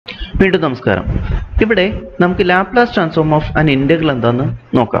വീണ്ടും നമസ്കാരം. ഇവിടെ നമുക്ക് Laplace transform of an integral എന്താണെന്ന്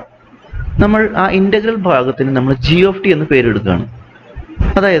നോക്കാം. നമ്മൾ ആ ഇന്റഗ്രൽ ഭാഗത്തിന് നമ്മൾ ജി ഓഫ് ടി എന്ന് പേരെടുക്കുകയാണ്.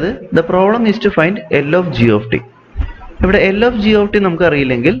 അതായത് the problem is to find L of G of T. ഇവിടെ L of G of T നമുക്ക്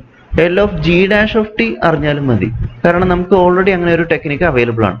അറിയില്ലെങ്കിൽ L of G dash of T അറിഞ്ഞാലും മതി. കാരണം നമുക്ക് ഓൾറെഡി അങ്ങനെ ഒരു ടെക്നിക്ക്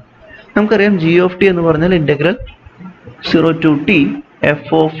അവൈലബിൾ ആണ്. നമുക്കറിയാം ജി ഓഫ് ടി എന്ന് പറഞ്ഞാൽ integral 0 to t f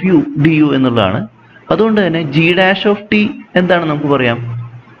of u du എന്നുള്ളതാണ്. അതുകൊണ്ട് തന്നെ ജി ഡാഷ് ഓഫ് ടി എന്താണ് നമുക്ക് പറയാം,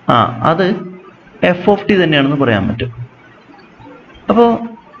 അത് എഫ് ഓഫ് ടി തന്നെയാണെന്ന് പറയാൻ പറ്റും. അപ്പോൾ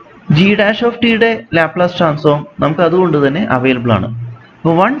ജി ഡാഷ് ഓഫ് ടിയുടെ ലാപ്ലാസ് ട്രാൻസ്ഫോം നമുക്ക് അതുകൊണ്ട് തന്നെ അവൈലബിൾ ആണ്.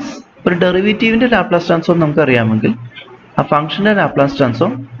 അപ്പോൾ വൺസ് ഒരു ഡെറിവേറ്റീവിൻ്റെ ലാപ്ലാസ് ട്രാൻസ്ഫോം നമുക്ക് അറിയാമെങ്കിൽ ആ ഫംഗ്ഷൻ്റെ ലാപ്ലാസ്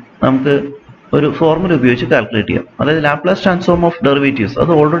ട്രാൻസ്ഫോം നമുക്ക് ഒരു ഫോർമുല ഉപയോഗിച്ച് കാൽക്കുലേറ്റ് ചെയ്യാം. അതായത് ലാപ്ലാസ് ട്രാൻസ്ഫോം ഓഫ് ഡെറിവേറ്റീവ്സ്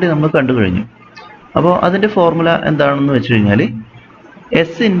അത് ഓൾറെഡി നമ്മൾ കണ്ടു കഴിഞ്ഞു. അപ്പോൾ അതിൻ്റെ ഫോർമുല എന്താണെന്ന് വെച്ച് കഴിഞ്ഞാൽ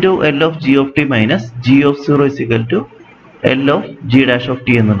S into L of G of T minus G of 0 is equal to L of G dash of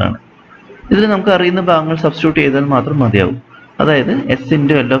T എന്നുള്ളതാണ്. ഇതിൽ നമുക്ക് അറിയുന്ന ഭാഗങ്ങൾ സബ്സ്റ്റിറ്റ്യൂട്ട് ചെയ്താൽ മാത്രം മതിയാവും. അതായത് S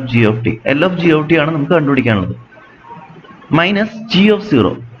into L of G of T, L of G of T ആണ് നമുക്ക് കണ്ടുപിടിക്കാനുള്ളത്, minus G of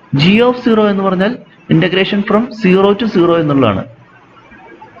 0. G of 0 എന്ന് പറഞ്ഞാൽ ഇൻ്റഗ്രേഷൻ ഫ്രം 0 to 0 എന്നുള്ളതാണ്.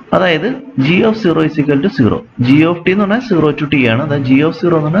 അതായത് G of 0 is equal to 0. G of T എന്ന് പറഞ്ഞാൽ 0 to t ആണ്. അതായത് ജി ഓഫ്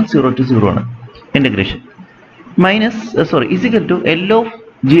 0 എന്ന് പറഞ്ഞാൽ 0 to 0 ആണ് integration. Minus is equal to L of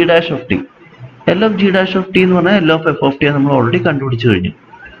G dash of T. L of G dash of T എന്ന് പറഞ്ഞാൽ L of F of T നമ്മൾ ഓൾറെഡി കണ്ടുപിടിച്ച് കഴിഞ്ഞു.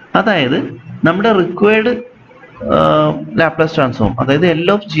 അതായത് നമ്മുടെ റിക്വയർഡ് ലാപ്ലാസ് ട്രാൻസ്ഫോം, അതായത് L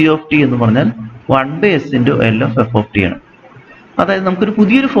of G of T എന്ന് പറഞ്ഞാൽ 1/s into L of F of T ആണ്. അതായത് നമുക്കൊരു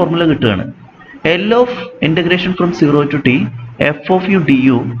പുതിയൊരു ഫോർമുല കിട്ടുകയാണ്. L of integration from 0 to t F of U D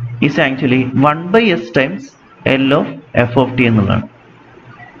U is actually 1/s times L of F of T എന്നുള്ളതാണ്.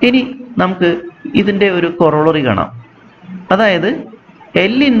 ഇനി നമുക്ക് ഇതിൻ്റെ ഒരു കൊറോളറി കാണാം. അതായത്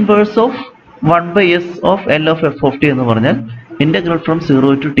L inverse of 1/s of L of F of T എന്ന് പറഞ്ഞാൽ integral from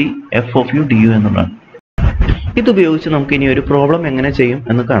 0 to t F of U D U എന്നുള്ളതാണ്. ഇതുപയോഗിച്ച് നമുക്ക് ഇനി ഒരു പ്രോബ്ലം എങ്ങനെ ചെയ്യും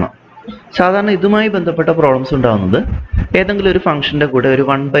എന്ന് കാണാം. സാധാരണ ഇതുമായി ബന്ധപ്പെട്ട പ്രോബ്ലംസ് ഉണ്ടാകുന്നത് ഏതെങ്കിലും ഒരു ഫംഗ്ഷൻ്റെ കൂടെ ഒരു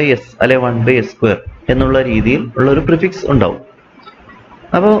 1/s അല്ലെ 1/s² എന്നുള്ള രീതിയിൽ ഉള്ള ഒരു പ്രിഫിക്സ് ഉണ്ടാവും.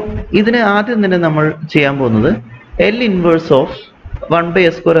 അപ്പോൾ ഇതിന് ആദ്യം തന്നെ നമ്മൾ ചെയ്യാൻ പോകുന്നത് എൽ ഇൻവേഴ്സ് ഓഫ്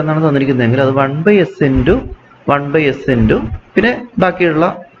 1/s² എന്നാണ് തന്നിരിക്കുന്നതെങ്കിൽ അത് 1/s ഇൻറ്റു 1/s ഇൻറ്റു പിന്നെ ബാക്കിയുള്ള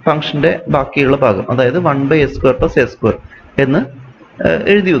ഫംഗ്ഷൻ്റെ ബാക്കിയുള്ള ഭാഗം, അതായത് 1/s² പ്ലസ് a² എന്ന്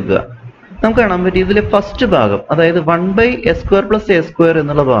എഴുതി വെക്കുക. നമുക്ക് കാണാൻ പറ്റും ഇതിലെ ഫസ്റ്റ് ഭാഗം, അതായത് 1/s² പ്ലസ് a²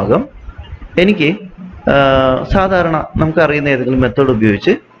 എന്നുള്ള ഭാഗം എനിക്ക് സാധാരണ നമുക്കറിയുന്ന ഏതെങ്കിലും മെത്തേഡ്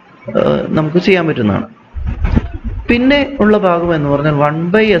ഉപയോഗിച്ച് നമുക്ക് ചെയ്യാൻ പറ്റുന്നതാണ്. പിന്നെ ഉള്ള ഭാഗം എന്ന് പറഞ്ഞാൽ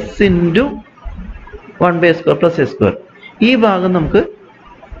 1/s into 1/s² plus a². ഈ ഭാഗം നമുക്ക്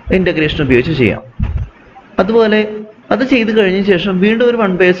ഇൻ്റഗ്രേഷൻ ഉപയോഗിച്ച് ചെയ്യാം. അതുപോലെ അത് ചെയ്ത് കഴിഞ്ഞ ശേഷം വീണ്ടും ഒരു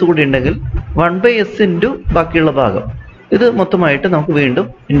 1/s കൂടി ഉണ്ടെങ്കിൽ 1/s ഇൻറ്റു ബാക്കിയുള്ള ഭാഗം, ഇത് മൊത്തമായിട്ട് നമുക്ക് വീണ്ടും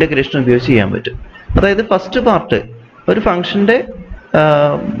ഇൻ്റഗ്രേഷൻ ഉപയോഗിച്ച് ചെയ്യാൻ പറ്റും. അതായത് ഫസ്റ്റ് പാർട്ട് ഒരു ഫംഗ്ഷൻ്റെ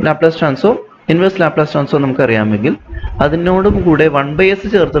Laplace transform, inverse Laplace transform നമുക്കറിയാമെങ്കിൽ അതിനോടും കൂടെ 1/s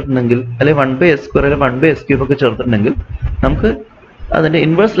ചേർത്തിട്ടുണ്ടെങ്കിൽ അല്ലെങ്കിൽ 1/s² അല്ലെങ്കിൽ 1/s³ ഒക്കെ ചേർത്തിട്ടുണ്ടെങ്കിൽ നമുക്ക് അതിൻ്റെ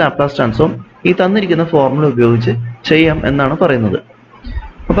ഇൻവേഴ്സ് ലാപ്ലാസ് ട്രാൻസ്ഫോം ഈ തന്നിരിക്കുന്ന ഫോർമുല ഉപയോഗിച്ച് ചെയ്യാം എന്നാണ് പറയുന്നത്.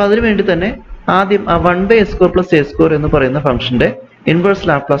 അപ്പോൾ അതിനു വേണ്ടി തന്നെ ആദ്യം ആ 1/s² പ്ലസ് a² എന്ന് പറയുന്ന ഫംഗ്ഷൻ്റെ ഇൻവേഴ്സ്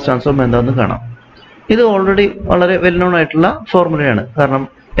ലാപ്ലാസ് ട്രാൻസ്ഫോം എന്താണെന്ന് കാണാം. ഇത് ഓൾറെഡി വളരെ വെൽ നോൺ ആയിട്ടുള്ള ഫോർമുലയാണ്. കാരണം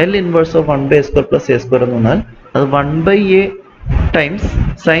L inverse of 1/s² plus a² എന്ന് പറഞ്ഞാൽ അത് 1/a ടൈംസ്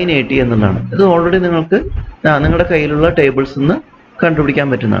സൈൻ at എന്നുള്ളതാണ്. ഇത് ഓൾറെഡി നിങ്ങൾക്ക് നിങ്ങളുടെ കയ്യിലുള്ള ടേബിൾസ് നിന്ന് കണ്ടുപിടിക്കാൻ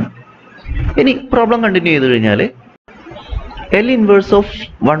പറ്റുന്നതാണ്. ഇനി പ്രോബ്ലം കണ്ടിന്യൂ ചെയ്ത് കഴിഞ്ഞാൽ L inverse of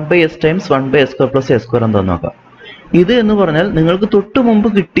 1/s times 1/s² plus a² എന്താണെന്ന് നോക്കാം. ഇത് എന്ന് പറഞ്ഞാൽ നിങ്ങൾക്ക് തൊട്ട് മുമ്പ്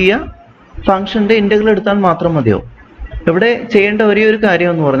കിട്ടിയ ഫംഗ്ഷൻ്റെ ഇൻ്റഗ്രൽ എടുത്താൽ മാത്രം മതിയാവും. ഇവിടെ ചെയ്യേണ്ട ഒരേ ഒരു കാര്യം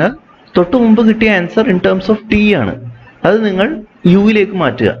എന്ന് പറഞ്ഞാൽ തൊട്ട് മുമ്പ് കിട്ടിയ answer in terms of T ആണ്. അത് നിങ്ങൾ യുയിലേക്ക്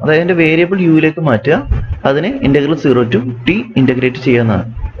മാറ്റുക, അതായത് അതിൻ്റെ വേരിയബിൾ യുയിലേക്ക് മാറ്റുക, അതിനെ ഇൻ്റഗ്രൽ 0 to t ഇൻ്റഗ്രേറ്റ് ചെയ്യുന്നതാണ്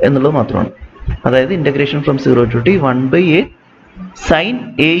എന്നുള്ളത് മാത്രമാണ്. അതായത് integration from 0 to t 1/a sign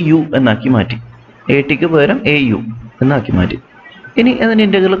au എന്നാക്കി മാറ്റി, a/t പകരം au എന്നാക്കി മാറ്റി. ഇനി അതിൻ്റെ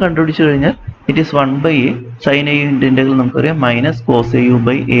ഇൻ്റഗ്രൽ കണ്ടുപിടിച്ച് കഴിഞ്ഞാൽ it is 1/a sign au integral നമുക്കറിയാം മൈനസ് കോസ്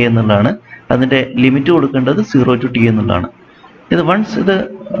au/a എന്നുള്ളതാണ്. അതിൻ്റെ ലിമിറ്റ് കൊടുക്കേണ്ടത് 0 to t എന്നുള്ളതാണ്. ഇത് വൺസ് ഇത്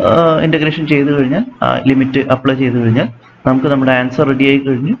ഇൻ്റഗ്രേഷൻ ചെയ്ത് കഴിഞ്ഞാൽ ലിമിറ്റ് അപ്ലൈ ചെയ്ത് കഴിഞ്ഞാൽ നമുക്ക് നമ്മുടെ ആൻസർ റെഡി ആയി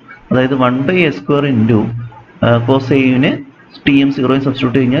കഴിഞ്ഞു. അതായത് 1/a² ഇൻറ്റു കോസ് auവിന് ടിയും 0യും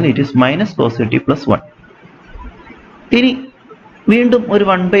സബ്സ്റ്റിറ്റ്യൂട്ട് കഴിഞ്ഞാൽ it is minus cos at plus 1. ഇനി വീണ്ടും ഒരു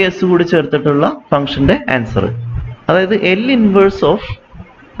 1/s കൂടി ചേർത്തിട്ടുള്ള ഫംഗ്ഷൻ്റെ ആൻസർ, അതായത് L inverse of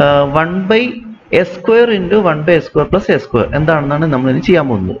 1/s² into 1/s² plus a² എന്താണെന്നാണ് നമ്മളിനി ചെയ്യാൻ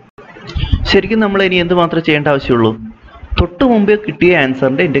പോകുന്നത്. ശരിക്കും നമ്മൾ ഇനി എന്ത് മാത്രമേ ചെയ്യേണ്ട ആവശ്യമുള്ളൂ, തൊട്ട് മുമ്പേ കിട്ടിയ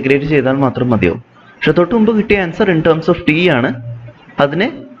ആൻസറിൻ്റെ ഇൻ്റഗ്രേറ്റ് ചെയ്താൽ മാത്രം മതിയാവും. പക്ഷെ തൊട്ട് മുമ്പ് കിട്ടിയ answer in terms of T ആണ്. അതിനെ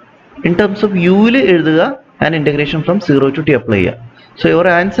in terms of u ൽ എഴുതുക and integration from 0 to t apply ചെയ്യുക. So your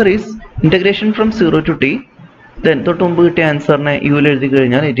answer is integration from 0 to t. Then തൊട്ട് മുമ്പ് കിട്ടിയ ആൻസറിനെ u ൽ എഴുതി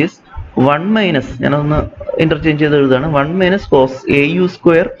കഴിഞ്ഞാൽ it is 1 minus, ഞാനൊന്ന് ഇന്റർചേഞ്ച് ചെയ്ത് എഴുതുകയാണ്, 1 minus cos au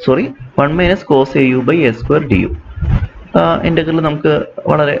square, 1 minus cos au by a square du. Integral നമുക്ക്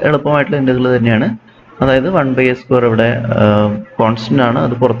വളരെ എളുപ്പമായിട്ടുള്ള ഇന്റഗ്രൽ തന്നെയാണ്. അതായത് 1 by a square ഇവിടെ കോൺസ്റ്റന്റ് ആണ്,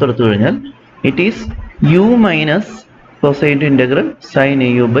 അത് പുറത്തെടുത്തു കഴിഞ്ഞാൽ it is u minus cos a into integral sin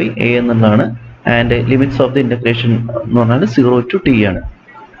au by a എന്നുള്ളതാണ്. And limits of the integration എന്ന് പറഞ്ഞാൽ 0 to t ആണ്.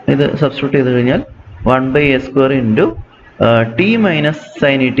 ഇത് സബ്സ്റ്റിറ്റ്യൂട്ട് ചെയ്ത് കഴിഞ്ഞാൽ 1 by a square into t minus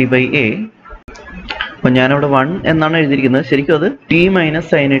sin at by a. അപ്പോൾ ഞാനവിടെ 1 എന്നാണ് എഴുതിയിരിക്കുന്നത്, ശരിക്കും അത് t minus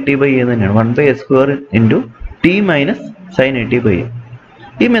sin at by a തന്നെയാണ്. 1 by a square into t minus sin at by a.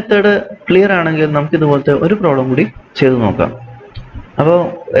 ഈ മെത്തേഡ് ക്ലിയർ ആണെങ്കിൽ നമുക്ക് ഇതുപോലത്തെ ഒരു പ്രോബ്ലം കൂടി ചെയ്ത് നോക്കാം. അപ്പോൾ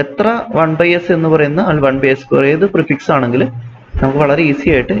എത്ര 1 by s എന്ന് പറയുന്ന 1 by s square ഏത് പ്രിഫിക്സ് ആണെങ്കിൽ നമുക്ക് വളരെ ഈസി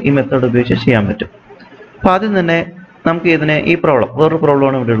ആയിട്ട് ഈ മെത്തേഡ് ഉപയോഗിച്ച് ചെയ്യാൻ പറ്റും. അപ്പോൾ ആദ്യം തന്നെ നമുക്ക് ഇതിനെ ഈ പ്രോബ്ലം, വേറൊരു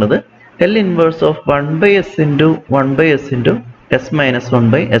പ്രോബ്ലമാണ് ഇവിടെ ഉള്ളത്. L inverse of 1 by s into 1 by s into s minus 1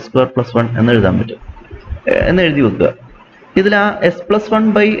 by s square plus 1 എന്ന് എഴുതാൻ പറ്റും എന്ന് എഴുതി വെക്കുക. ഇതിൽ ആ s plus 1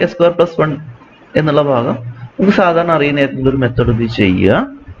 by s square plus 1 എന്നുള്ള ഭാഗം നമുക്ക് സാധാരണ അറിയുന്ന ഏതെങ്കിലും ഒരു മെത്തേഡ് ഉപയോഗിച്ച് ചെയ്യുക.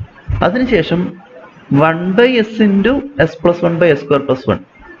 അതിനുശേഷം 1 by s into s plus 1 by s square plus 1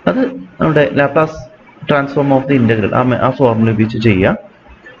 അത് നമ്മുടെ Laplace transform of the integral ആ ഫോർമുല ഉപയോഗിച്ച് ചെയ്യാം.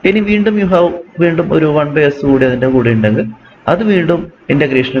 ഇനി വീണ്ടും വീണ്ടും ഒരു 1 by s കൂടി അതിൻ്റെ കൂടെ ഉണ്ടെങ്കിൽ അത് വീണ്ടും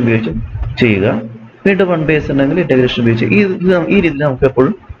ഇന്റഗ്രേഷൻ ഉപയോഗിച്ച് ചെയ്യുക. വീണ്ടും 1 by s ഉണ്ടെങ്കിൽ ഇന്റഗ്രേഷൻ ഉപയോഗിച്ച് ഈ രീതിയിൽ നമുക്ക്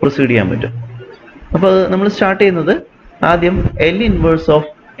എപ്പോഴും പ്രൊസീഡ് ചെയ്യാൻ പറ്റും. അപ്പോൾ നമ്മൾ സ്റ്റാർട്ട് ചെയ്യുന്നത് ആദ്യം L inverse of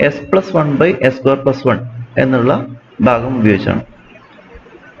s plus 1 by s square plus 1 എന്നുള്ള ഭാഗം ഉപയോഗിച്ചാണ്.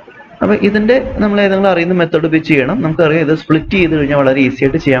 അപ്പോൾ ഇതിൻ്റെ നമ്മൾ ഏതെങ്കിലും അറിയുന്ന മെത്തേഡ് ഉപയോഗിച്ച് ചെയ്യണം. നമുക്കറിയാം ഇത് സ്പ്ലിറ്റ് ചെയ്ത് കഴിഞ്ഞാൽ വളരെ ഈസി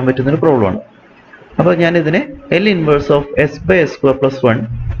ആയിട്ട് ചെയ്യാൻ പറ്റുന്നൊരു പ്രോബ്ലമാണ്. അപ്പോൾ ഞാൻ ഇതിനെ L inverse of s by s square plus 1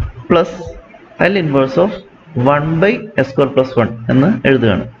 plus L inverse of 1 by s square plus 1 എന്ന്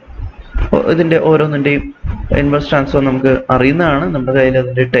എഴുതുകയാണ്. അപ്പോൾ ഇതിൻ്റെ ഓരോന്നിൻ്റെയും ഇൻവേഴ്സ് ട്രാൻസ്ഫോം നമുക്ക് അറിയുന്നതാണ്, നമ്മുടെ കയ്യിൽ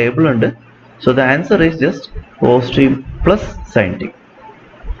അതിൻ്റെ ടേബിൾ ഉണ്ട്. So the answer is just cos t plus sin t.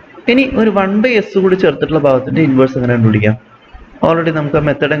 ഇനി ഒരു 1 by s കൂടി ചേർത്തിട്ടുള്ള ഭാഗത്തിൻ്റെ ഇൻവേഴ്സ് എങ്ങനെ കണ്ടുപിടിക്കാം? ഓൾറെഡി നമുക്ക് ആ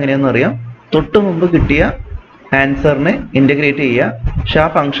മെത്തേഡ് എങ്ങനെയാണെന്ന് അറിയാം. തൊട്ട് മുമ്പ് കിട്ടിയ ആൻസറിനെ ഇൻ്റഗ്രേറ്റ് ചെയ്യുക, പക്ഷെ ആ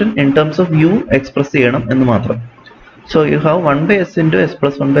function in terms of u express ചെയ്യണം എന്ന് മാത്രം. So you have 1 by s into s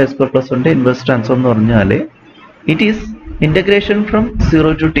plus 1 by s square plus 1 ൻ്റെ ഇൻവേഴ്സ് ട്രാൻസ്ഫോം എന്ന് പറഞ്ഞാൽ it is integration from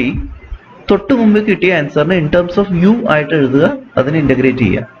 0 to t. തൊട്ട് മുമ്പ് കിട്ടിയ ആൻസറിനെ ഇൻ ടേംസ് ഓഫ് u ആയിട്ട് എഴുതുക, അതിനെ ഇൻ്റഗ്രേറ്റ്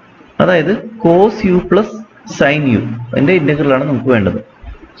ചെയ്യുക. അതായത് cos u plus sin u എൻ്റെ ഇൻ്റഗ്രലാണ് നമുക്ക് വേണ്ടത്.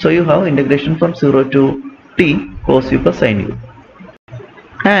 So you have integration from 0 to t cos u plus sin u.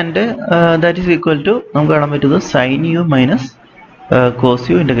 And that is equal to നമുക്ക് കാണാൻ പറ്റുന്നത് sin u minus cos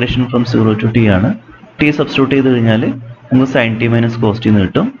u integration from 0 to t ആണ്. t substitute ചെയ്ത് കഴിഞ്ഞാൽ നമുക്ക് sin t minus cos t എന്ന്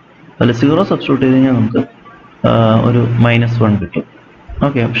കിട്ടും. അല്ല 0 സബ്സ്റ്റിറ്റ്യൂട്ട് ചെയ്ത് കഴിഞ്ഞാൽ നമുക്ക് ഒരു -1 കിട്ടും.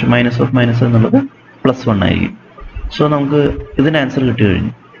 ഓക്കെ, പക്ഷെ മൈനസ് ഓഫ് മൈനസ് എന്നുള്ളത് +1 ആയിരിക്കും. സോ നമുക്ക് ഇതിന് ആൻസർ കിട്ടി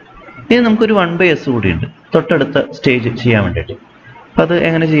കഴിഞ്ഞു. ഇനി നമുക്കൊരു 1 by s കൂടിയുണ്ട് തൊട്ടടുത്ത സ്റ്റേജ് ചെയ്യാൻ വേണ്ടിയിട്ട്. അപ്പോൾ അത്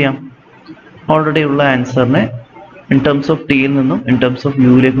എങ്ങനെ ചെയ്യാം? ഓൾറെഡി ഉള്ള ആൻസറിനെ ഇൻ ടേംസ് ഓഫ് ടിയിൽ നിന്നും ഇൻ ടേംസ് ഓഫ്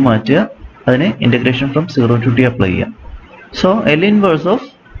യുയിലേക്ക് മാറ്റുക, അതിനെ integration from 0 to t apply ചെയ്യാം. സോ L ഇൻവേഴ്സ് ഓഫ്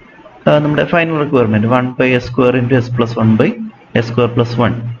നമ്മുടെ final requirement 1 by s square into s plus 1 by s square plus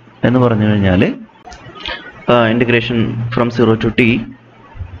 1 എന്ന് പറഞ്ഞു കഴിഞ്ഞാൽ integration from 0 to t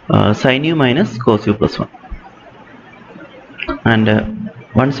sin u minus cos u plus 1. And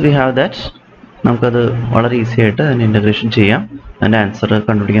once we have that നമുക്കത് വളരെ easy ആയിട്ട് അതിന് integration ചെയ്യാം, അതിൻ്റെ ആൻസർ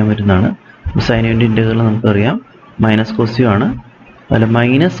കണ്ടുപിടിക്കാൻ പറ്റുന്നതാണ്. sin യുവിൻ്റെ ഇൻ്റഗ്രൽ നമുക്കറിയാം മൈനസ് cos u ആണ്. അല്ല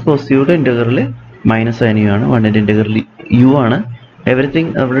മൈനസ് cos യുടെ ഇൻ്റഗ്രൽ മൈനസ് sin u ആണ്. 1ൻ്റെ ഇൻ്റഗ്രൽ u ആണ്.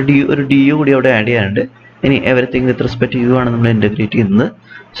 എവറിത്തിങ് അവിടെ ഒരു du കൂടി അവിടെ ആഡ് ചെയ്യാനുണ്ട്. ഇനി everything with respect to u ആണ് നമ്മൾ ഇൻ്റഗ്രേറ്റ് ചെയ്യുന്നത്.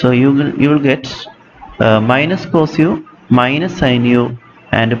 So you will get minus cos u minus sin u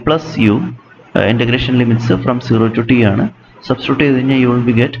and plus u. Integration limits from 0 to t ആണ്. സബ്സ്റ്റിറ്റ്യൂട്ട് ചെയ്ത് കഴിഞ്ഞാൽ you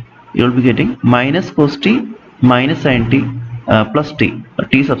will be getting minus cos t minus sin t plus t.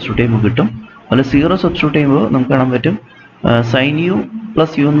 t substitute ചെയ്യുമ്പോൾ കിട്ടും. അതുപോലെ 0 substitute ചെയ്യുമ്പോൾ നമുക്ക് കാണാൻ പറ്റും sin u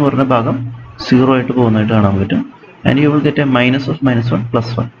പ്ലസ് u എന്ന് പറഞ്ഞ ഭാഗം 0 ആയിട്ട് പോകുന്നതായിട്ട് കാണാൻ പറ്റും. And you will get A minus of -1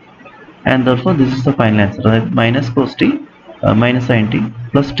 plus 1. And therefore this is the final answer. അതായത് minus cos t minus sin t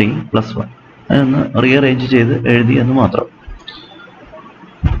plus t plus 1. അതൊന്ന് റീഅറേഞ്ച് ചെയ്ത് എഴുതി എന്ന് മാത്രം.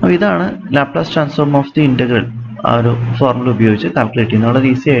 അപ്പോൾ ഇതാണ് Laplace transform of the integral ആ ഒരു ഫോർമുല ഉപയോഗിച്ച് കാൽക്കുലേറ്റ് ചെയ്യുന്ന വളരെ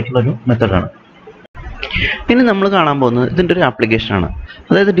ഈസി ആയിട്ടുള്ളൊരു മെത്തഡാണ്. ഇനി നമ്മൾ കാണാൻ പോകുന്നത് ഇതിൻ്റെ ഒരു ആപ്ലിക്കേഷനാണ്.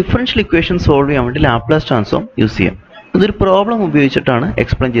 അതായത് ഡിഫറൻഷ്യൽ ഇക്വേഷൻ സോൾവ് ചെയ്യാൻ വേണ്ടി ലാപ്ലാസ് ട്രാൻസ്ഫോം യൂസ് ചെയ്യാം. ഇതൊരു പ്രോബ്ലം ഉപയോഗിച്ചിട്ടാണ്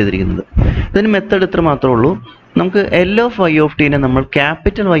എക്സ്പ്ലെയിൻ ചെയ്തിരിക്കുന്നത്. ഇതിന് മെത്തേഡ് ഇത്ര മാത്രമേ ഉള്ളൂ. നമുക്ക് L of y of t നെ നമ്മൾ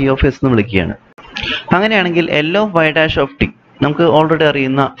ക്യാപിറ്റൽ Y of s എന്ന് വിളിക്കുകയാണ്. അങ്ങനെയാണെങ്കിൽ L of y dash of t നമുക്ക് ഓൾറെഡി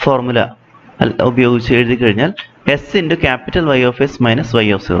അറിയുന്ന ഫോർമുല ഉപയോഗിച്ച് എഴുതി കഴിഞ്ഞാൽ S into capital Y of S minus Y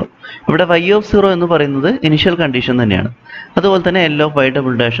of zero. ഇവിടെ വൈ ഓഫ് സീറോ എന്ന് പറയുന്നത് ഇനിഷ്യൽ കണ്ടീഷൻ തന്നെയാണ്. അതുപോലെ തന്നെ എൽ ഓഫ് വൈ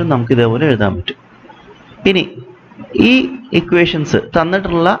ഡബിൾ ഡാഷും നമുക്ക് ഇതേപോലെ എഴുതാൻ പറ്റും. ഇനി ഈ ഇക്വേഷൻസ്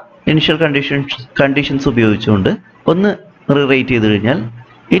തന്നിട്ടുള്ള ഇനിഷ്യൽ കണ്ടീഷൻസ് ഉപയോഗിച്ചുകൊണ്ട് ഒന്ന് റീറൈറ്റ് ചെയ്ത് കഴിഞ്ഞാൽ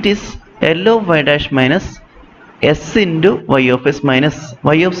it is L of Y dash minus S into Y of S minus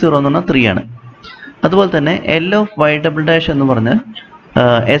Y of zero എന്ന് പറഞ്ഞാൽ 3 ആണ്. അതുപോലെ തന്നെ L of Y double dash എന്ന് പറഞ്ഞാൽ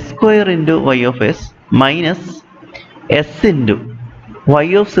S square into Y of S minus S into Y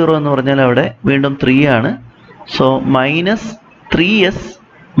of zero എന്ന് പറഞ്ഞാൽ അവിടെ വീണ്ടും 3 ആണ്. സോ മൈനസ് 3s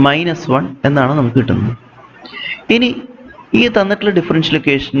മൈനസ് 1 എന്നാണ് നമുക്ക് കിട്ടുന്നത്. ഇനി ഈ തന്നിട്ടുള്ള ഡിഫറൻഷ്യൽ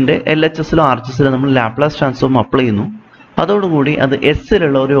ഇക്വേഷൻ്റെ LHSലോ RHSലോ നമ്മൾ ലാപ്ലാസ് ട്രാൻസ്ഫോം അപ്ലൈ ചെയ്യുന്നു. അതോടുകൂടി അത്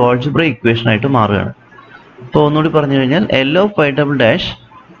എസ്സിലുള്ള ഒരു ആൾജിബ്രിക് ഇക്വേഷൻ ആയിട്ട് മാറുകയാണ്. അപ്പോൾ ഒന്നുകൂടി പറഞ്ഞു കഴിഞ്ഞാൽ L of Y double dash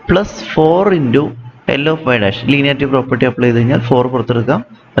plus 4 into L of Y dash linearity property apply ചെയ്ത് കഴിഞ്ഞാൽ 4 പുറത്തെടുക്കാം.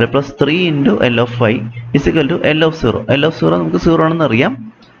 അല്ലെ plus 3 into L of Y is equal to L of zero. L of zero നമുക്ക് 0 ആണെന്ന് അറിയാം.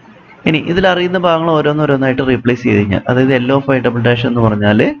 ഇനി ഇതിൽ അറിയുന്ന ഭാഗങ്ങൾ ഓരോന്നോരോന്നായിട്ട് റീപ്ലേസ് ചെയ്ത് കഴിഞ്ഞാൽ അതായത് L of Y double dash എന്ന്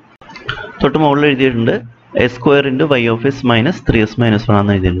പറഞ്ഞാൽ തൊട്ട് മുകളിൽ എഴുതിയിട്ടുണ്ട് S square into Y of S minus 3s minus 1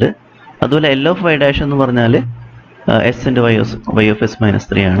 ആണെന്ന് എഴുതിയിട്ടുണ്ട്. അതുപോലെ എൽ ഓഫ് വൈ ഡാഷ് എന്ന് പറഞ്ഞാൽ S into Y of S minus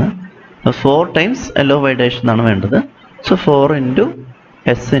 3 ആണ്. 4 times L of Y dash എന്നാണ് വേണ്ടത്. So 4 into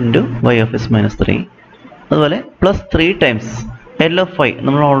S into Y of S minus 3. അതുപോലെ plus 3 times L of Y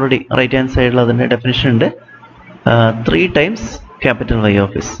നമ്മൾ ഓൾറെഡി റൈറ്റ് ഹാൻഡ് സൈഡിൽ അതിൻ്റെ definition ഉണ്ട്. 3 times capital Y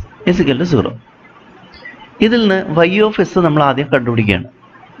of S is equal to 0. ഇതിൽ നിന്ന് വൈ ഓഫ് എസ് നമ്മൾ ആദ്യം കണ്ടുപിടിക്കുകയാണ്.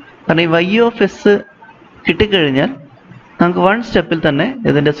 കാരണം ഈ വൈ ഓഫ് എസ് കിട്ടിക്കഴിഞ്ഞാൽ നമുക്ക് 1 സ്റ്റെപ്പിൽ തന്നെ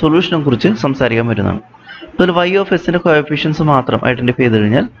ഇതിൻ്റെ സൊല്യൂഷനെ കുറിച്ച് സംസാരിക്കാൻ പറ്റുന്നതാണ്. അതിൽ വൈ ഓഫ് എസിൻ്റെ കോഎഫിഷ്യൻസ് മാത്രം ഐഡൻറ്റിഫൈ ചെയ്ത്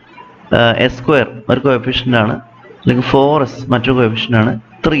കഴിഞ്ഞാൽ എസ് സ്ക്വയർ ഒരു കോഎഫിഷ്യൻ്റ് ആണ്, അല്ലെങ്കിൽ 4s മറ്റൊരു കോഎഫിഷ്യൻ്റ് ആണ്,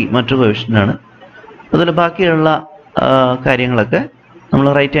 3 മറ്റൊരു കോഎഫിഷ്യൻ്റ് ആണ്. അതുപോലെ ബാക്കിയുള്ള കാര്യങ്ങളൊക്കെ നമ്മൾ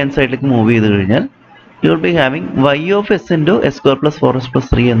റൈറ്റ് ഹാൻഡ് സൈഡിലേക്ക് മൂവ് ചെയ്ത് കഴിഞ്ഞാൽ you will be having Y of S into S square plus 4s plus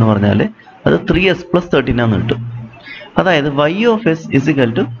 3 എന്ന് പറഞ്ഞാൽ അത് 3s പ്ലസ് 13 ആണെന്ന് കിട്ടും. അതായത് Y of S is equal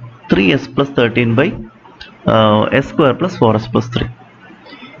to 3s plus 13 by S square plus 4s plus 3.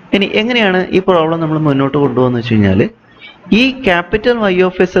 ഇനി എങ്ങനെയാണ് ഈ പ്രോബ്ലം നമ്മൾ മുന്നോട്ട് കൊണ്ടുപോകുന്നത് വെച്ച് കഴിഞ്ഞാൽ ഈ ക്യാപിറ്റൽ വൈ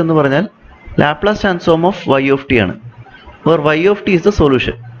ഓഫ് എസ് എന്ന് പറഞ്ഞാൽ Laplace transform of Y of T ആണ്. Or Y of T is the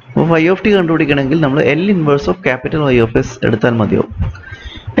solution. അപ്പോൾ വൈ ഓഫ് ടി കണ്ടുപിടിക്കണമെങ്കിൽ നമ്മൾ L inverse of capital Y of S എടുത്താൽ മതിയാവും.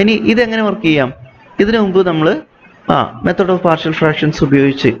 ഇനി ഇതെങ്ങനെ വർക്ക് ചെയ്യാം? ഇതിനു മുമ്പ് നമ്മൾ മെത്തേഡ് ഓഫ് പാർഷ്യൽ ഫ്രാക്ഷൻസ്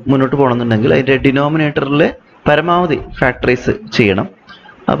ഉപയോഗിച്ച് മുന്നോട്ട് പോകണമെന്നുണ്ടെങ്കിൽ അതിൻ്റെ ഡിനോമിനേറ്ററിൽ പരമാവധി ഫാക്ടറൈസ് ചെയ്യണം.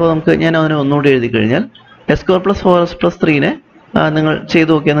 അപ്പോൾ ഞാൻ അതിനെ ഒന്നുകൂടി എഴുതി കഴിഞ്ഞാൽ S square plus 4s plus 3നെ നിങ്ങൾ ചെയ്ത്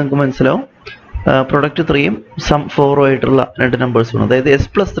നോക്കിയാൽ നിങ്ങൾക്ക് മനസ്സിലാവും പ്രൊഡക്റ്റ് 3യും സം 4ഉം ആയിട്ടുള്ള രണ്ട് നമ്പേഴ്സുമാണ്. അതായത് S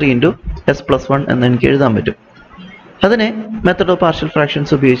plus 3 into S plus 1 എന്ന് എനിക്ക് എഴുതാൻ പറ്റും. അതിനെ മെത്തേഡ് ഓഫ് പാർഷ്യൽ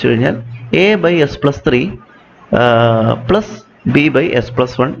ഫ്രാക്ഷൻസ് ഉപയോഗിച്ച് കഴിഞ്ഞാൽ A by S plus 3 plus B by S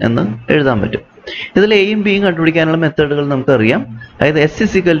plus 1 എന്ന് എഴുതാൻ പറ്റും. ഇതിൽ എയും ബിയും കണ്ടുപിടിക്കാനുള്ള മെത്തേഡുകൾ നമുക്കറിയാം. അതായത് S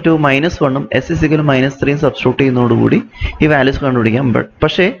is equal to -1ഉം S is equal -3യും substitute ചെയ്യുന്നതോടുകൂടി ഈ വാല്യൂസ് കണ്ടുപിടിക്കാം.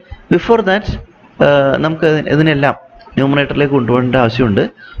 പക്ഷേ ബിഫോർ ദാറ്റ് നമുക്ക് ഇതിനെല്ലാം ന്യൂമറേറ്ററിലേക്ക് കൊണ്ടുപോകേണ്ട ആവശ്യമുണ്ട്.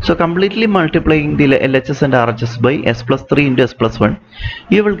 So completely multiplying the LHS and RHS by s plus 3 into s plus 1,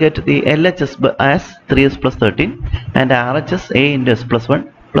 you will get the LHS as 3s plus 13 and RHS a into s plus 1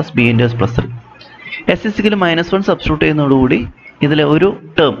 plus b into s plus 3. s is equal -1 substitute ചെയ്യുന്നതോടുകൂടി ഇതിലെ ഒരു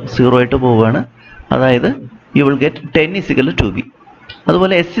term 0 ആയിട്ട് പോവുകയാണ്. അതായത് you will get 10 is equal 2b.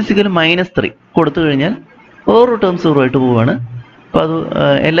 അതുപോലെ s is equal -3 കൊടുത്തു കഴിഞ്ഞാൽ ഓരോ term 0 ആയിട്ട് പോവുകയാണ്. അപ്പോൾ അത്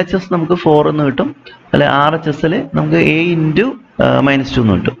LHS നമുക്ക് 4 എന്ന് കിട്ടും, അല്ലെ RHSൽ നമുക്ക് a ഇൻറ്റു -2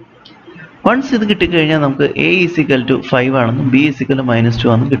 എന്ന് കിട്ടും. വൺസ് ഇത് കിട്ടിക്കഴിഞ്ഞാൽ നമുക്ക് a ഇസിക്കൽ ടു 5 ആണെന്നും b ഇസിക്കൽ -2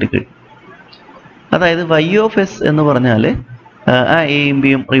 ആണെന്നും കിട്ടിക്കഴിഞ്ഞു. അതായത് വൈ ഓഫ് എസ് എന്ന് പറഞ്ഞാൽ ആ എയും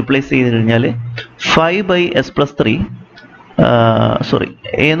ബിയും റീപ്ലേസ് ചെയ്ത് കഴിഞ്ഞാൽ 5 ബൈ എസ് പ്ലസ് 3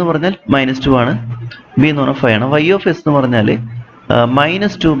 എ എന്ന് പറഞ്ഞാൽ -2 ആണ്, ബി എന്ന് പറഞ്ഞാൽ 5 ആണ്. വൈ ഓഫ് എസ് എന്ന് പറഞ്ഞാൽ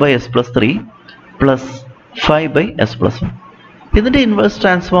 -2 by S plus 3 plus 5 by S plus 1. ഇതിൻ്റെ ഇൻവേഴ്സ്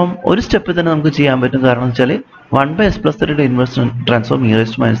ട്രാൻസ്ഫോം ഒരു സ്റ്റെപ്പിൽ തന്നെ നമുക്ക് ചെയ്യാൻ പറ്റും. കാരണം വെച്ചാൽ 1 by S plus 3യുടെ inverse transform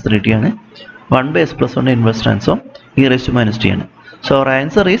e⁻³ ആണ്. 1 by S plus 1യുടെ inverse transform e⁻t ആണ്. So our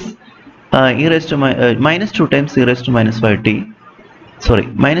answer is -2 times e⁻5t,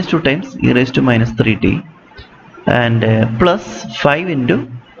 -2 times e⁻3t and plus 5 into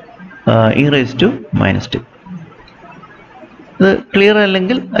e⁻t. ഇത് ക്ലിയർ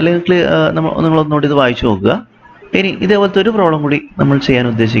അല്ലെങ്കിൽ നിങ്ങളൊന്നുകൂടി ഇത് വായിച്ചു നോക്കുക. ഇനി ഇതേപോലത്തെ ഒരു പ്രോബ്ലം കൂടി നമ്മൾ ചെയ്യാൻ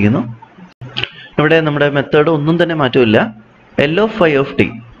ഉദ്ദേശിക്കുന്നു. ഇവിടെ നമ്മുടെ മെത്തേഡ് ഒന്നും തന്നെ മാറ്റമില്ല. L of Y of T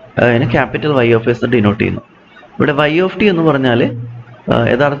അതിന് capital Y of S denote ചെയ്യുന്നു. ഇവിടെ വൈ ഓഫ് ടി എന്ന് പറഞ്ഞാൽ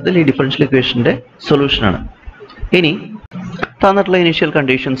യഥാർത്ഥത്തിൽ ഈ ഡിഫറൻഷ്യൽ ഇക്വേഷൻ്റെ സൊല്യൂഷനാണ്. ഇനി തന്നിട്ടുള്ള ഇനീഷ്യൽ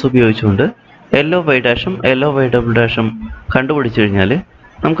കണ്ടീഷൻസ് ഉപയോഗിച്ചുകൊണ്ട് L of Y ഡാഷും L of Y double ഡാഷും കണ്ടുപിടിച്ച് കഴിഞ്ഞാൽ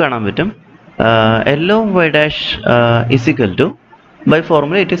നമുക്ക് കാണാൻ പറ്റും L of Y dash is equal to by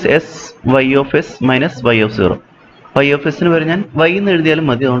formula it is S Y of S minus Y of zero. Y of എസിന് വരെ ഞാൻ വൈ എന്ന് എഴുതിയാലും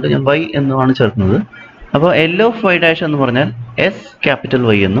മതി, അതുകൊണ്ട് ഞാൻ വൈ എന്നുമാണ് ചേർക്കുന്നത്. അപ്പോൾ എൽ ഓഫ് വൈ ഡാഷ് എന്ന് പറഞ്ഞാൽ എസ് ക്യാപിറ്റൽ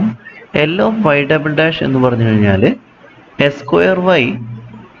വൈ എന്നും L of Y double dash എന്ന് പറഞ്ഞു കഴിഞ്ഞാൽ S square Y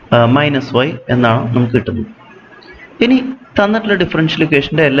minus Y എന്നാണ് നമുക്ക് കിട്ടുന്നത്. ഇനി തന്നിട്ടുള്ള ഡിഫറൻഷ്യൽ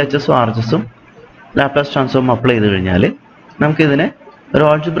ഇക്വേഷൻ്റെ എൽ എച്ച് എസും ആർ എച്ച് എസും ലാപ്ലാസ് ട്രാൻസ്ഫോം അപ്ലൈ ചെയ്ത് കഴിഞ്ഞാൽ നമുക്കിതിനെ ഒരു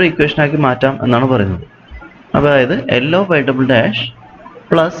ആൾജിബ്ര ഇക്വേഷനാക്കി മാറ്റാം എന്നാണ് പറയുന്നത്. അതായത് L of Y double dash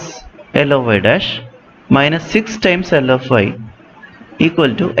plus L of Y dash minus 6 times L of Y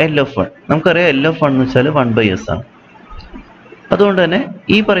equal to L of one. നമുക്കറിയാം എൽ ഓഫ് വൺ എന്ന് വെച്ചാൽ 1/s ആണ്. അതുകൊണ്ട് തന്നെ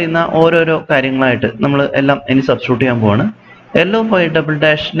ഈ പറയുന്ന ഓരോരോ കാര്യങ്ങളായിട്ട് നമ്മൾ എല്ലാം ഇനി സബ്സ്റ്റിറ്റ്യൂട്ട് ചെയ്യാൻ പോവാണ്. L of Y double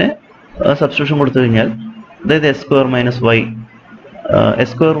ഡാഷിന് substitution കൊടുത്തു കഴിഞ്ഞാൽ അതായത് S square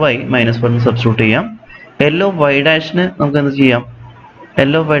Y minus 1 substitute ചെയ്യാം. എൽ ഓഫ് വൈ ഡാഷിന് നമുക്ക് എന്ത് ചെയ്യാം,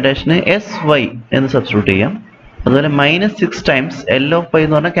 L of Y ഡാഷിന് S Y എന്ന് സബ്സ്റ്റിറ്റ്യൂട്ട് ചെയ്യാം. അതുപോലെ -6 ടൈംസ് എൽ ഓഫ് വൈ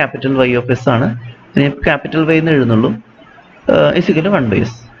എന്ന് പറഞ്ഞാൽ ക്യാപിറ്റൽ വൈ ഓഫ് എസ് ആണ്, ക്യാപിറ്റൽ വൈ എന്ന് എഴുതുന്നുള്ളൂ, ഇസിക്കൽ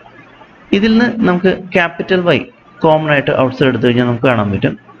 1/s. ഇതിൽ നിന്ന് നമുക്ക് ക്യാപിറ്റൽ വൈ കോമൺ ആയിട്ട് ഔട്ട്സൈഡ് എടുത്തു കഴിഞ്ഞാൽ നമുക്ക് കാണാൻ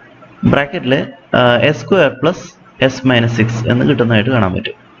പറ്റും ബ്രാക്കറ്റിൽ S square plus S minus 6 എന്ന് കിട്ടുന്നതായിട്ട് കാണാൻ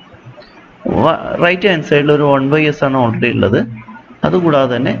പറ്റും. റൈറ്റ് ഹാൻഡ് സൈഡിൽ ഒരു 1/s ആണ് ഓൾറെഡി ഉള്ളത്. അതുകൂടാതെ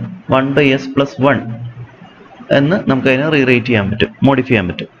തന്നെ 1/s പ്ലസ് 1 എന്ന് നമുക്ക് അതിനെ റീറേറ്റ് ചെയ്യാൻ പറ്റും, മോഡിഫൈ ചെയ്യാൻ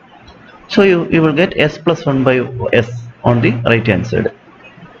പറ്റും. So you will get S plus 1/s on the right hand side.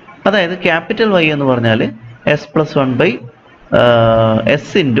 അതായത് ക്യാപിറ്റൽ വൈ എന്ന് പറഞ്ഞാൽ S plus 1/s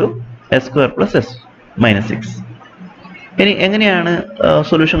into S square plus S minus 6. ഇനി എങ്ങനെയാണ്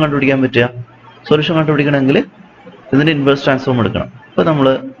സൊല്യൂഷൻ കണ്ടുപിടിക്കാൻ പറ്റുക? സൊല്യൂഷൻ കണ്ടുപിടിക്കണമെങ്കിൽ ഇതിൻ്റെ ഇൻവേഴ്സ് ട്രാൻസ്ഫോം എടുക്കണം. ഇപ്പോൾ നമ്മൾ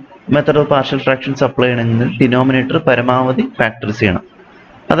method of partial fractions apply ചെയ്യണമെങ്കിൽ ഡിനോമിനേറ്റർ പരമാവധി ഫാക്ടറൈസ് ചെയ്യണം.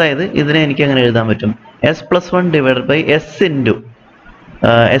 അതായത് ഇതിനെ എനിക്ക് എങ്ങനെ എഴുതാൻ പറ്റും, S plus 1 divided by S into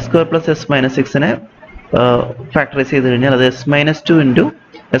S square plus S minus 6നെ factorise ചെയ്ത് കഴിഞ്ഞാൽ അത് S minus 2 into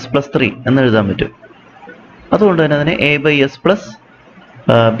S plus 3 എന്ന് എഴുതാൻ പറ്റും. അതുകൊണ്ട് തന്നെ അതിനെ A by S plus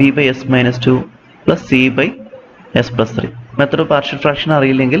B by S minus 2 plus C by S plus 3. Method of partial fraction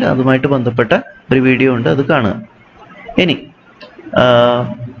അറിയില്ലെങ്കിൽ അതുമായിട്ട് ബന്ധപ്പെട്ട ഒരു വീഡിയോ ഉണ്ട്, അത് കാണുക. ഇനി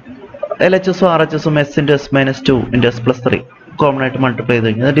എൽ എച്ച് എസും ആർ എച്ച് എസും S into S minus 2 into S plus 3 common ആയിട്ട് മൾട്ടിപ്ലൈ ചെയ്ത്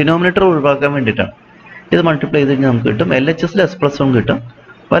കഴിഞ്ഞാൽ ഡിനോമിനേറ്റർ ഒഴിവാക്കാൻ വേണ്ടിയിട്ടാണ്. ഇത് മൾട്ടിപ്ലൈ ചെയ്ത് കഴിഞ്ഞാൽ നമുക്ക് കിട്ടും എൽ എച്ച് എസിൽ എസ് പ്ലസ് 1 കിട്ടും.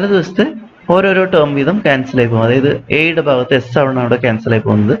 വലതുവശത്ത് ഓരോരോ ടേം വീതം ക്യാൻസൽ ആയി പോകും. അതായത് എയുടെ ഭാഗത്ത് എസ് ആണ് അവിടെ ക്യാൻസൽ ആയി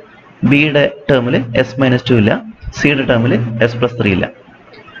പോകുന്നത്, ബിയുടെ ടേമിൽ എസ് മൈനസ് 2 ഇല്ല, സിയുടെ ടേമിൽ എസ് പ്ലസ് 3 ഇല്ല.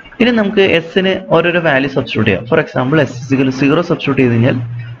 ഇനി നമുക്ക് എസിന് ഓരോരോ വാല്യൂ സബ്സ്റ്റിറ്റ്യൂട്ട് ചെയ്യാം. For example S is equal 0 substitute ചെയ്ത് കഴിഞ്ഞാൽ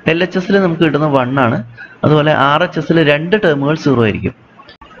എൽ എച്ച് എസിൽ നമുക്ക് കിട്ടുന്ന 1 ആണ്. അതുപോലെ ആർ എച്ച് എസിൽ 2 ടേമുകൾ 0 ആയിരിക്കും.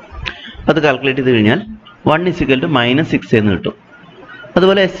 അത് കാൽക്കുലേറ്റ് ചെയ്ത് കഴിഞ്ഞാൽ 1 ഇസിക്കൽ ടു -6 എന്ന് കിട്ടും.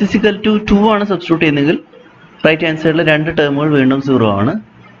 അതുപോലെ എസ് ഇസിക്കൽ ടു 2 ആണ് സബ്സ്റ്റിറ്റ്യൂട്ട് ചെയ്യുന്നതെങ്കിൽ റൈറ്റ് ഹാൻഡ് സൈഡിൽ 2 ടേമുകൾ വീണ്ടും 0 ആണ്.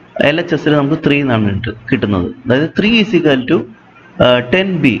 എൽ എച്ച് എസിൽ നമുക്ക് 3 എന്നാണ് കിട്ടുന്നത്. അതായത് 3 ഇസിക്കൽ ടു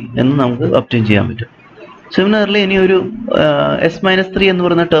 10b എന്ന് നമുക്ക് ഒബ്റ്റെയിൻ ചെയ്യാൻ പറ്റും. സിമിലർലി ഇനി ഒരു എസ് മൈനസ് 3 എന്ന്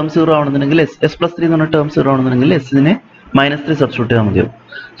പറയുന്ന ടേം 0 ആണെന്നുണ്ടെങ്കിൽ എസ് പ്ലസ് 3 എന്ന് പറഞ്ഞ ടേം 0 ആണെന്നുണ്ടെങ്കിൽ എസിനെ -3 സബ്സ്റ്റിറ്റ്യൂട്ട് ചെയ്താൽ മതിയാവും.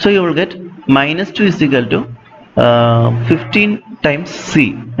 So you will get -2 is equal to 15 times C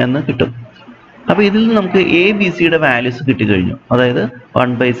എന്ന് കിട്ടും. അപ്പോൾ ഇതിൽ നിന്ന് നമുക്ക് എ ബി സിയുടെ വാല്യൂസ് കിട്ടിക്കഴിഞ്ഞു. അതായത്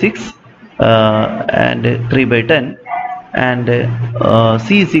 1/6 and 3/10 and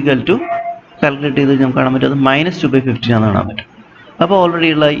C is equal to calculate ചെയ്ത് നമുക്ക് കാണാൻ പറ്റും അത് -2/15 ആണെന്ന് കാണാൻ പറ്റും. അപ്പോൾ ഓൾറെഡി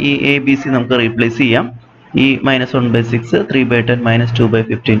ഉള്ള ഈ എ ബി സി നമുക്ക് റീപ്ലേസ് ചെയ്യാം. ഈ -1/6 3/10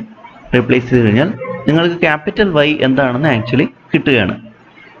 -2/15 റീപ്ലേസ് ചെയ്ത് കഴിഞ്ഞാൽ നിങ്ങൾക്ക് ക്യാപിറ്റൽ വൈ എന്താണെന്ന് ആക്ച്വലി കിട്ടുകയാണ്.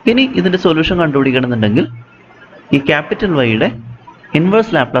 ഇനി ഇതിൻ്റെ സൊല്യൂഷൻ കണ്ടുപിടിക്കണമെന്നുണ്ടെങ്കിൽ ഈ ക്യാപിറ്റൽ വൈയുടെ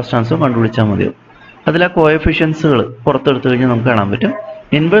ഇൻവേഴ്സ് ലാപ്ലാസ് ട്രാൻസ്ഫോം കണ്ടുപിടിച്ചാൽ മതിയോ. അതിൽ ആ കോഎഫിഷ്യൻസുകൾ പുറത്തെടുത്തു കഴിഞ്ഞാൽ നമുക്ക് കാണാൻ പറ്റും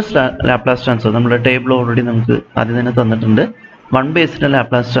ഇൻവേഴ്സ് ലാപ്ലാസ് ട്രാൻസ്ഫോം നമ്മുടെ ടേബിൾ ഓൾറെഡി നമുക്ക് ആദ്യം തന്നെ തന്നിട്ടുണ്ട്. 1/sന്റെ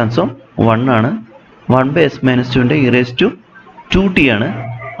ലാപ്ലാസ് ട്രാൻസ്ഫോം 1 ആണ്. 1/s minus 2ന്റെ E raise to 2t ആണ്.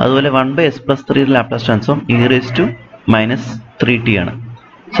 അതുപോലെ 1/s plus 3യുടെ Laplace transform E raise to -3t ആണ്.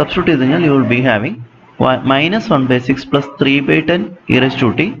 സബ്സ്റ്റിറ്റ്യൂട്ട് ചെയ്ത് കഴിഞ്ഞാൽ you will be having -1/6 plus 3/10 E raise to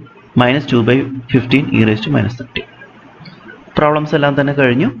t -2/15 E raise to -30. Problems എല്ലാം തന്നെ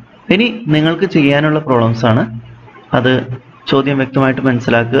കഴിഞ്ഞു. ഇനി നിങ്ങൾക്ക് ചെയ്യാനുള്ള പ്രോബ്ലംസ് ആണ്. അത് ചോദ്യം വ്യക്തമായിട്ട്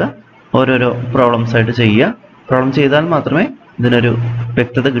മനസ്സിലാക്കുക, ഓരോരോ പ്രോബ്ലംസ് ആയിട്ട് ചെയ്യുക. പ്രോബ്ലം ചെയ്താൽ മാത്രമേ ഇതിനൊരു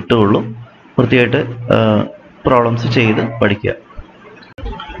വ്യക്തത കിട്ടുകയുള്ളൂ. വൃത്തിയായിട്ട് പ്രോബ്ലംസ് ചെയ്ത് പഠിക്കുക.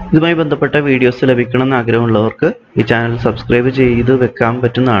 ഇതുമായി ബന്ധപ്പെട്ട വീഡിയോസ് ലഭിക്കണമെന്ന് ആഗ്രഹമുള്ളവർക്ക് ഈ ചാനൽ സബ്സ്ക്രൈബ് ചെയ്ത് വെക്കാൻ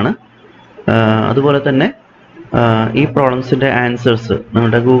പറ്റുന്നതാണ്. അതുപോലെ തന്നെ ഈ പ്രോബ്ലംസിൻ്റെ ആൻസേഴ്സ്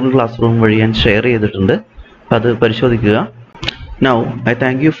നമ്മുടെ ഗൂഗിൾ ക്ലാസ് റൂം വഴി ഞാൻ ഷെയർ ചെയ്തിട്ടുണ്ട്. അത് പരിശോധിക്കുക. Now I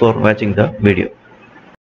thank you for watching the video.